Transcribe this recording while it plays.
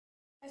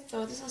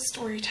So this is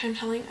story time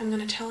telling. I'm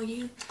going to tell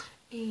you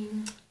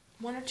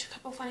one or two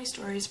couple funny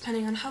stories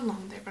depending on how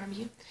long they're going to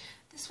be.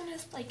 This one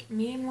is like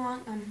medium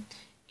long,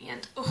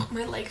 and oh,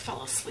 my leg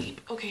fell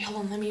asleep. Okay, hold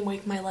on, let me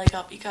wake my leg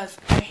up because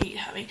I hate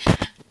having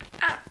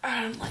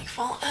leg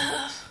fall.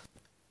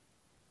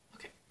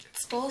 Okay,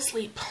 it's still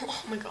asleep.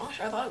 Oh my gosh,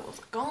 I thought it was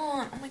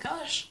gone. Oh my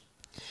gosh.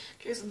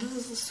 Okay, so this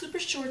is a super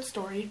short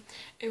story.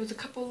 It was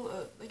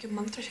like a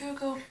month or two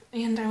ago,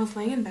 and I was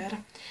laying in bed,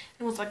 and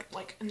it was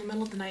like in the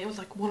middle of the night. It was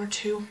like 1 or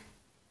 2,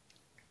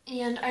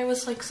 and I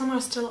was like somehow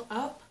still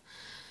up.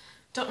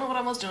 Don't know what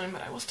I was doing,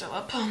 but I was still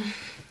up.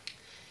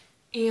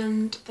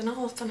 And then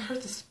all of a sudden I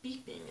heard this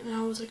beeping, and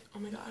I was like, oh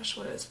my gosh,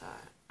 what is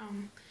that?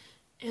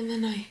 And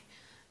then I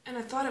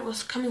thought it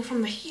was coming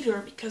from the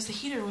heater because the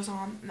heater was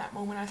on in that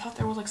moment. I thought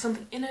there was like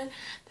something in it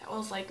that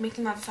was like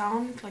making that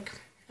sound, like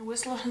a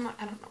whistle or something.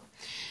 I don't know.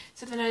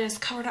 So then I just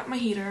covered up my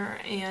heater,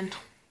 and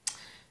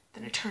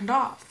then it turned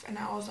off, and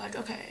I was like,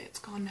 okay, it's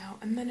gone now.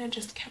 And then it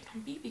just kept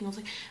on beeping. It was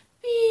like,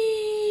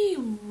 beep,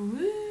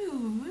 woo,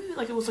 woo.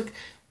 Like it was like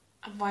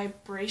a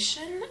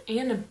vibration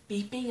and a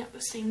beeping at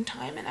the same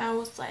time, and I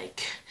was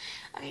like,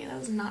 okay, that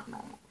was not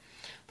normal.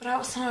 But I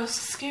was so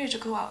scared to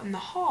go out in the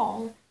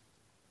hall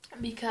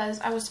because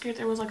I was scared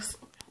there was like,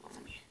 hold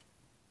on,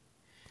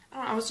 I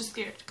don't know, I was just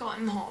scared to go out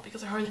in the hall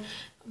because I heard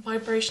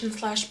vibration /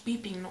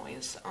 beeping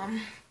noise.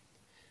 And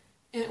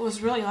it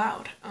was really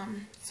loud.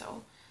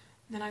 So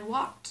then I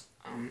walked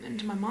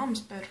into my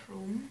mom's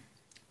bedroom,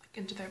 like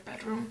into their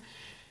bedroom,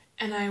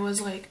 and I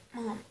was like,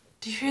 Mom,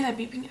 do you hear that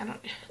beeping?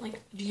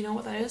 Do you know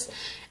what that is?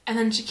 And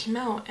then she came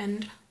out,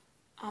 and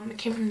it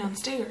came from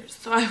downstairs.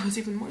 So I was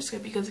even more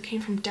scared because it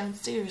came from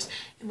downstairs,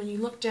 and when you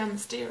look down the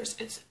stairs,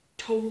 it's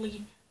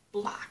totally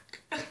black.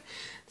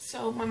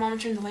 So my mom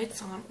turned the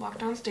lights on, walked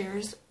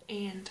downstairs,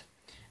 and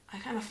I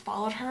kind of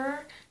followed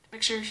her to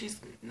make sure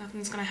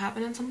nothing's gonna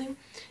happen and something.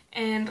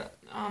 And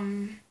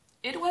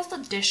it was the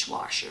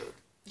dishwasher.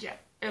 Yeah,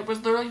 it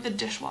was literally the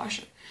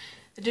dishwasher.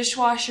 The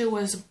dishwasher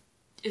is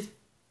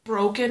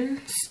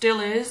broken, still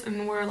is,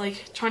 and we're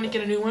like trying to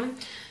get a new one.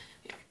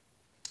 Yeah,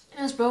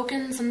 it was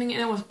broken. Something in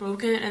it was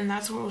broken, and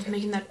that's what was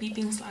making that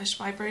beeping /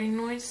 vibrating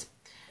noise.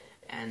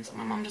 And so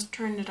my mom just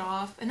turned it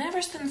off, and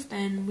ever since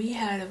then we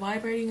had a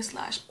vibrating /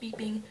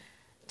 beeping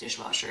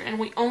dishwasher, and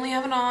we only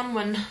have it on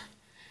when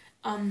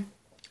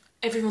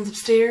everyone's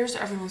upstairs or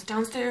everyone's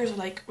downstairs, or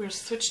like we're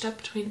switched up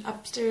between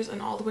upstairs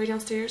and all the way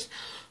downstairs,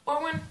 or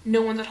when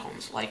no one's at home.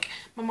 So like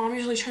my mom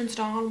usually turns it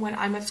on when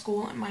I'm at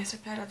school and my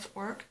stepdad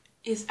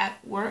is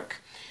at work.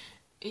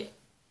 Yeah.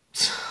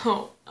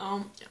 So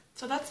yeah.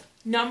 So that's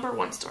number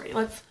 1 story.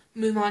 Let's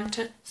move on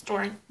to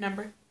story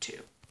number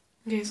 2.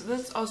 Okay, so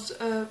this is also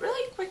a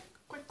really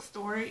quick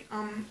story.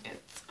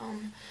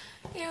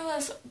 It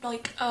was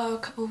like a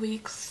couple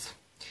weeks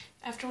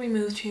after we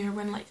moved here,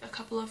 when like a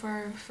couple of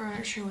our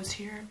furniture was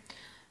here,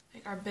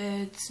 like our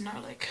beds and our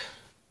like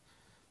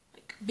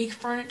big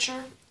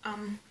furniture,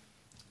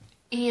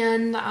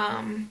 and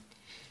I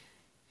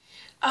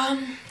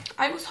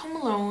was home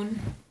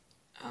alone,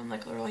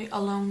 like literally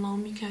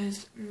alone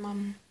because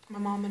my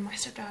mom and my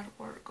stepdad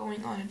were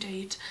going on a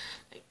date.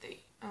 Like they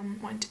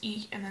went to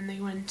eat, and then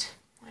they went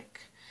like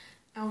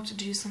out to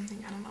do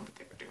something. I don't know what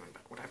they were doing,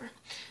 but whatever.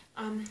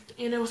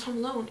 And I was home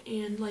alone,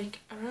 and like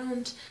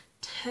around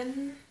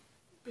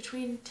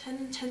between 10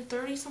 and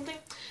 10:30 something,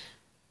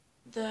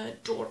 the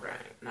door rang,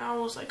 and I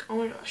was like, oh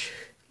my gosh,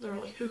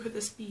 literally, who could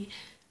this be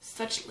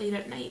such late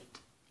at night?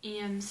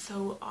 And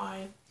so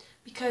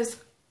because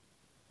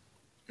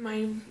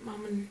my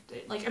mom and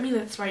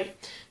that's right,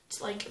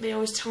 it's like they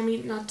always tell me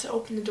not to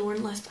open the door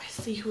unless I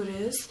see who it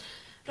is,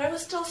 but I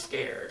was still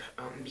scared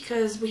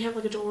because we have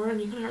like a door and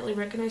you can hardly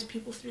recognize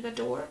people through that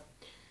door.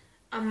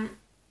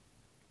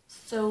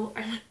 So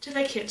I went to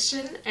the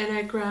kitchen and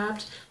I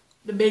grabbed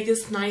the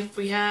biggest knife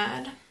we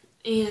had,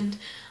 and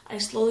I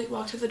slowly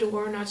walked to the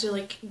door, not to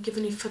like give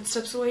any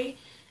footsteps away,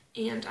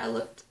 and I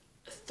looked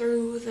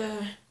through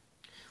the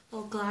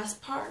little glass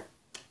part,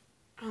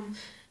 and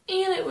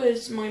it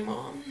was my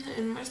mom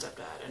and my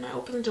stepdad, and I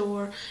opened the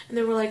door, and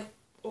they were like,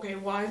 okay,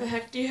 why the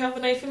heck do you have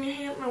a knife in your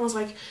hand? And I was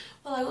like,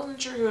 well, I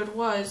wasn't sure who it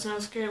was, and I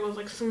was scared it was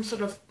like some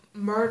sort of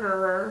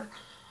murderer,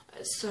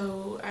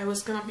 so I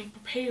was gonna be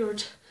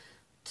prepared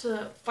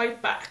to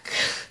fight back.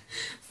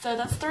 So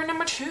that's story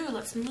number 2.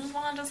 Let's move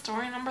on to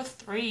story number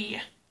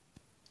 3.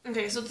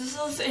 Okay, so this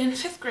is in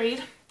 5th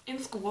grade in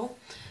school.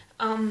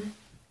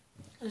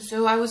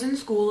 So I was in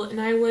school, and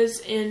I was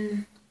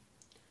in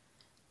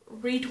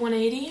Read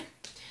 180.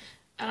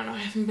 I don't know, I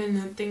haven't been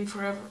in that thing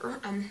forever.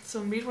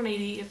 So in Read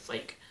 180, it's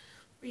like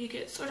where you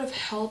get sort of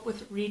help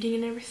with reading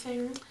and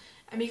everything.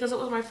 And because it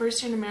was my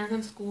first year in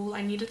American school,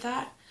 I needed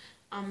that.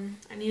 I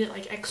needed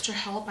like extra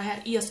help. I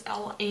had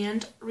ESL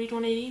and Read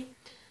 180.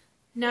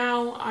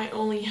 Now I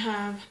only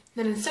have,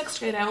 then in 6th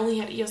grade I only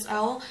had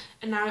ESL,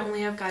 and now I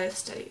only have guided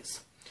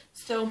studies.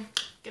 So,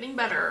 getting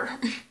better.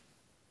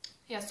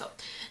 Yeah, so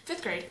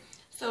 5th grade.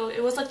 So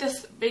it was like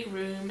this big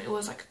room. It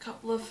was like a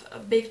couple of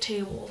big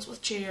tables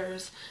with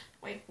chairs,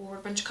 whiteboard,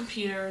 a bunch of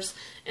computers,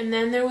 and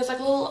then there was like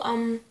a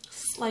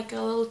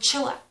little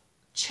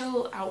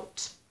chill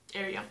out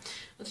area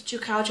with 2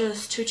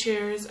 couches, 2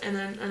 chairs, and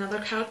then another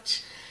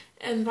couch.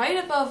 And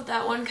right above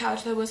that one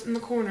couch that was in the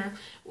corner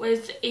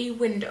was a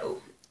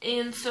window.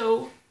 And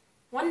so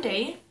one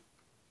day,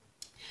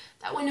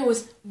 that window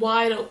was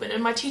wide open,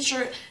 and my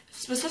teacher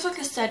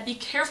specifically said, be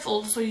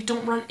careful so you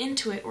don't run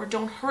into it or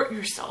don't hurt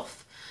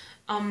yourself.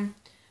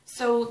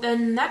 So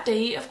then that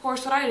day, of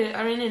course, what I did,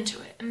 I ran into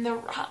it. And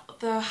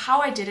how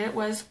I did it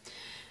was,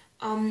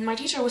 my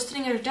teacher was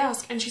sitting at her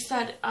desk, and she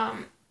said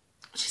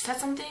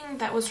something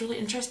that was really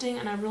interesting,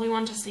 and I really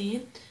wanted to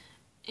see.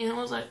 And it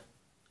was like,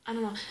 I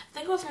don't know, I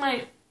think it was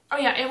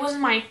it was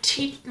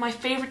my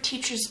favorite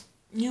teacher's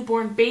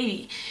newborn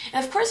baby.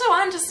 And of course I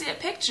wanted to see a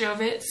picture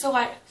of it, so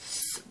I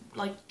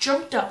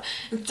jumped up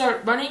and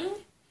started running,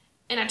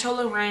 and I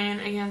totally ran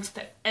against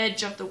the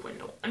edge of the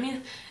window. I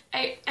mean,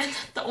 and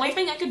the only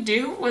thing I could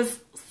do was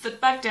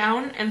sit back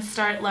down and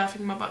start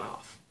laughing my butt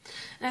off.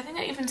 And I think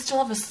I even still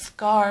have a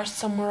scar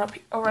somewhere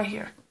right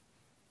here.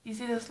 You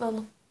see those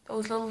little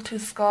 2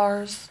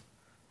 scars?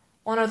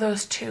 One of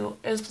those 2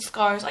 is the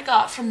scars I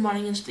got from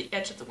running into the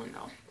edge of the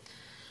window.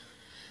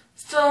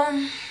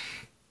 So,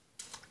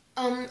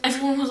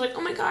 everyone was like,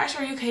 oh my gosh,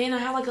 are you okay? And I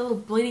had like a little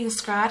bleeding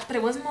scratch, but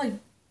it wasn't like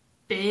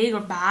big or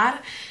bad.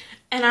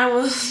 And I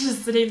was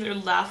just sitting there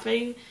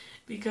laughing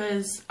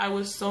because I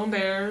was so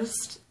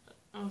embarrassed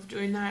of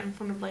doing that in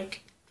front of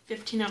like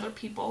 15 other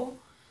people.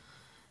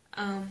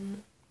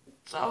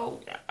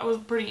 So yeah, I was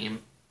pretty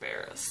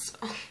embarrassed.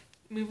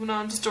 Moving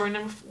on to story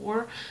number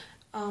 4,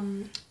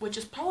 which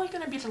is probably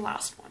going to be the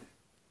last one.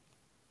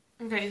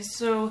 Okay,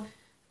 so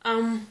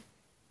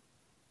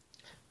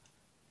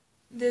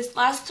this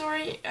last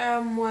story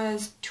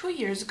was 2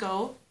 years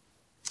ago.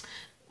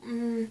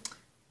 When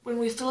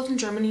we still lived in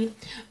Germany,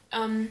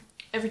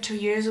 every 2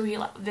 years we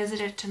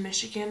visited to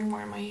Michigan,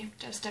 where my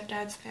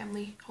stepdad's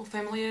whole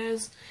family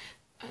is,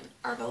 and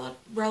our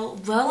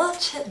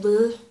relatives,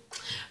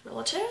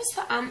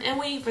 and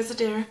we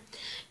visited there.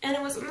 And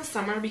it was in the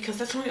summer because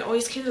that's when we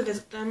always came to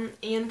visit them,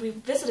 and we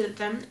visited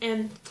them,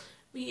 and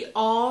we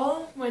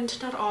all went,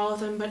 not all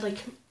of them, but like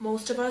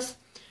most of us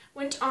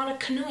went on a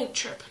canoeing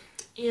trip,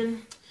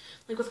 and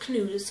like with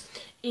canoes.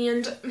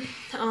 And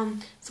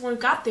so when we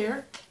got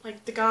there,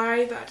 like the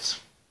guy that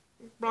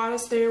brought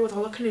us there with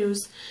all the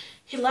canoes,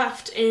 he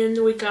left,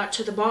 and we got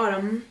to the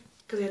bottom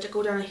because we had to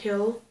go down a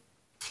hill.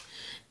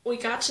 We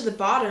got to the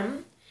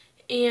bottom,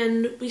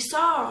 and we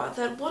saw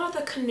that one of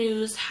the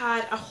canoes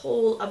had a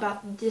hole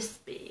about this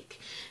big,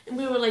 and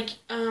we were like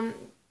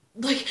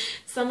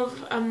some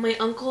of my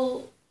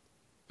uncle,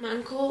 2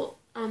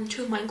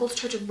 of my uncles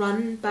tried to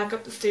run back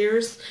up the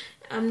stairs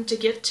to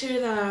get to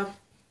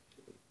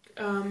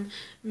the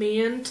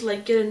man to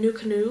like get a new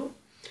canoe.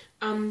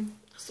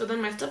 So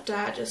then my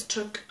stepdad just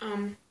took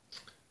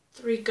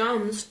 3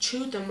 gums,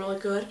 chewed them really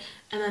good,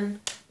 and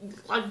then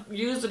like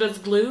used it as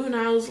glue, and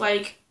I was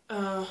like,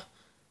 yeah,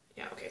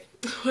 okay.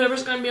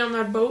 Whoever's gonna be on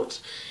that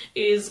boat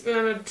is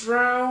gonna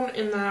drown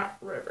in that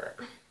river.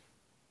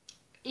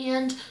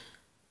 And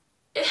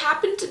it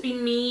happened to be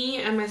me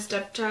and my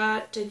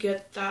stepdad to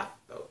get that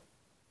boat,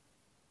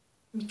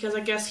 because I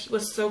guess he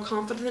was so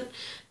confident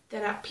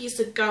that that piece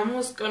of gum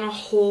was gonna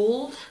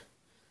hold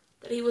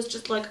that he was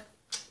just like,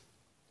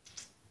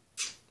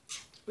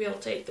 we'll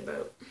take the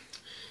boat.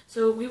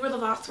 So we were the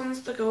last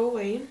ones to go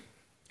away,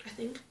 I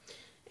think.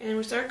 And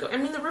we started going. I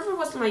mean, the river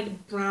wasn't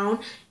like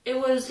brown. It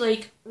was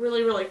like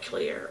really, really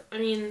clear. I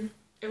mean,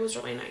 it was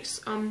really nice.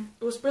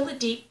 It was really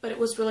deep, but it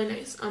was really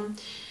nice.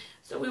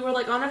 So we were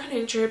like on a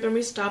canoeing trip, and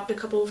we stopped a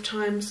couple of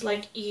times to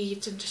like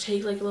eat and to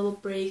take like little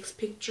breaks,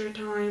 picture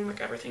time,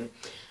 like everything.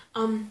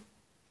 And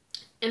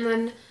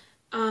then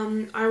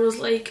I was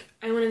like,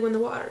 I want to go in the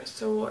water.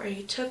 So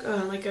I took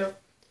like a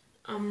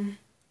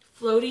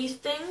floaty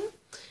thing,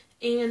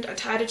 and I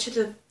tied it to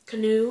the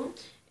canoe,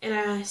 and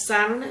I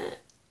sat on it,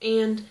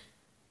 and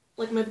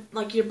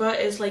like your butt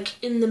is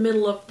like in the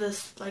middle of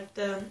this, like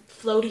the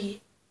floaty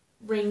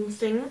ring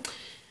thing.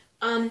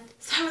 So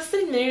I was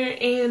sitting there,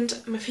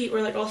 and my feet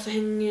were like also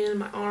hanging in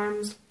my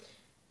arms,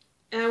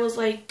 and I was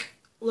like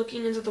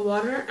looking into the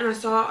water, and I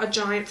saw a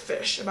giant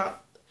fish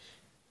about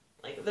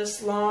like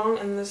this long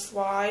and this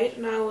wide,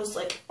 and I was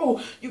like,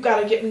 oh, you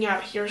gotta get me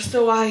out of here.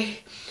 So I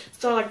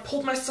like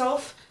pulled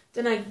myself,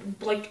 then I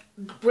like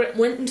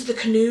went into the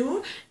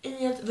canoe,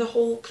 and the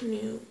whole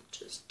canoe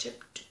just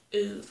tipped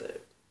over.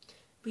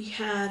 We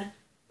had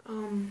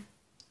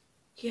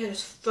he had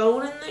his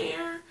phone in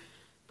there.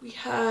 We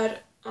had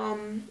a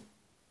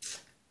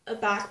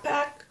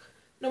backpack.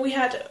 No, we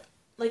had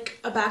like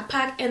a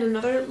backpack and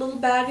another little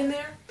bag in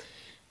there.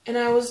 And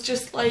I was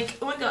just like,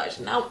 oh my gosh,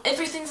 now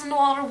everything's in the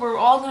water. We're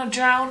all gonna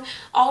drown.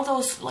 All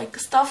those like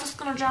stuff is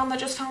gonna drown that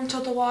just fell into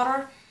the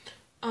water.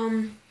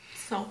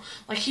 So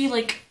like he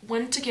like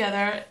went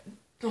together.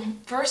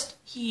 First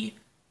he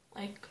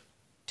like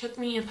took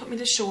me and put me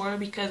to shore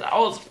because I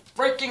was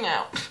freaking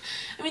out.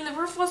 I mean, the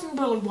roof wasn't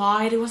really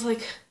wide. It was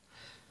like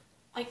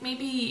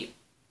maybe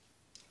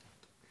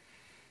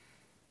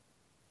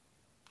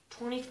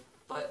 20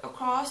 foot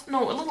across.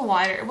 No, a little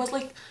wider. It was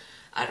like,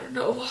 I don't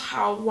know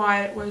how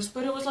wide it was,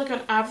 but it was like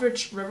an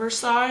average river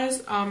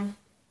size.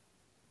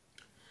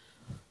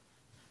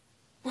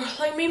 we're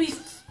like maybe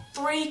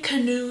 3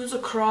 canoes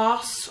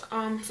across,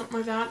 something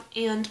like that,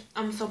 and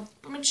so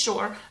we made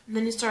shore, and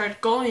then he started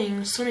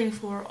swimming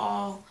for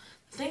all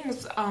the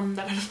things that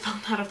I had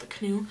found out of the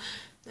canoe,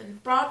 then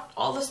brought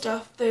all the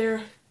stuff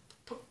there,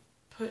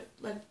 put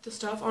like the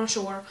stuff on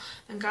shore,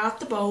 and got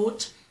the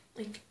boat,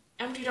 like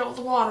emptied all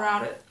the water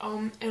out it,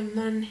 and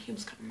then he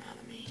was coming mad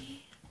at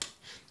me.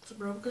 So I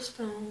broke his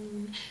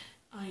phone.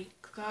 I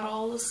got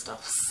all the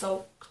stuff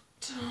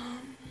soaked.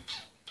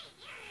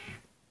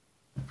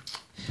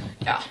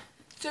 Yeah.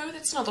 So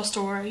that's another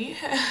story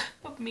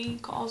of me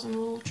causing a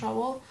little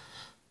trouble.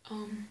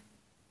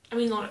 I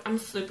mean, look, I'm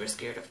super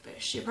scared of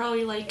fish. You're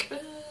probably like,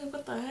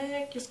 what the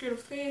heck? You're scared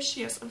of fish?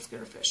 Yes, I'm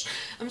scared of fish.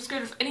 I'm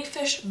scared of any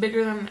fish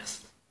bigger than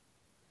this.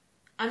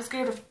 I'm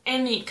scared of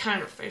any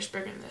kind of fish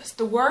bigger than this.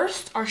 The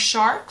worst are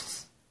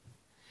sharks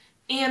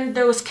and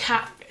those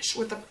catfish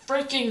with the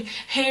freaking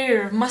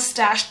hair,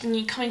 mustache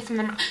thingy coming from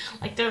them.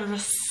 Like, they're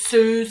just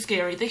so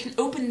scary. They can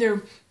open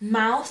their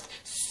mouth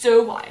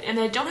so wide, and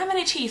they don't have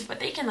any teeth, but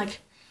they can, like,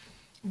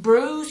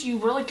 bruise you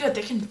really good.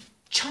 They can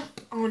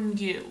chomp on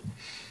you.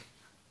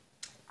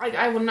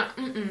 I would not,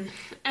 And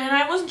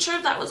I wasn't sure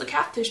if that was a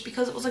catfish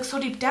because it was like so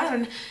deep down.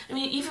 And I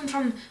mean, even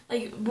from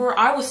like where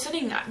I was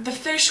sitting at, the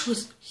fish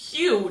was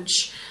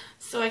huge.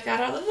 So I got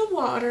out of the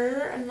water,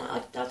 and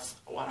like that's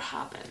what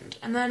happened.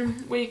 And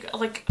then we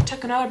like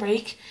took another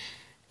break,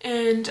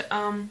 and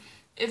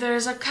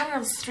there's a kind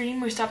of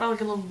stream. We stopped at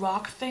like a little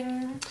rock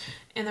thing,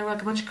 and there were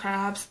like a bunch of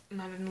crabs,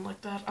 and I didn't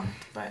like that.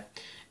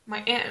 But my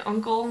aunt and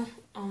uncle,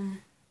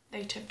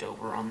 they tipped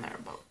over on their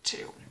boat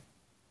too.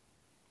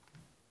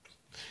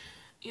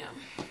 Yeah.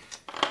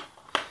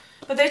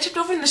 But they tipped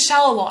over in the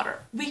shallow water.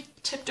 We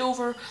tipped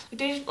over, like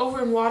they tipped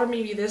over in water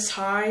maybe this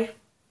high.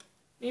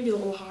 Maybe a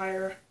little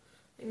higher.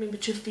 Like maybe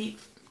 2 feet.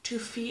 2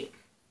 feet.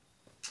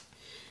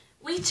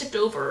 We tipped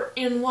over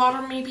in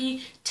water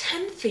maybe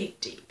 10 feet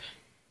deep.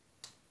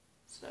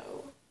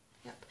 So,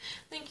 yep.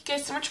 Thank you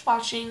guys so much for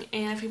watching.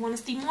 And if you want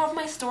to see more of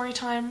my story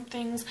time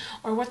things,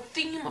 or what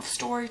theme of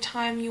story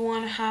time you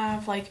want to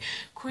have, like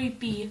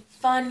creepy,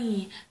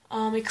 funny,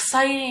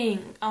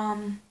 exciting,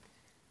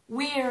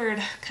 weird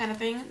kind of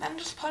thing, then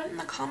just put it in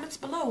the comments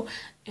below.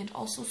 And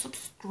also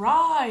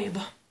subscribe.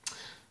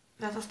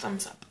 That's a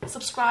thumbs up.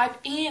 Subscribe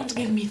and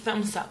give me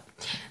thumbs up.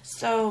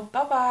 So,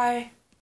 bye-bye.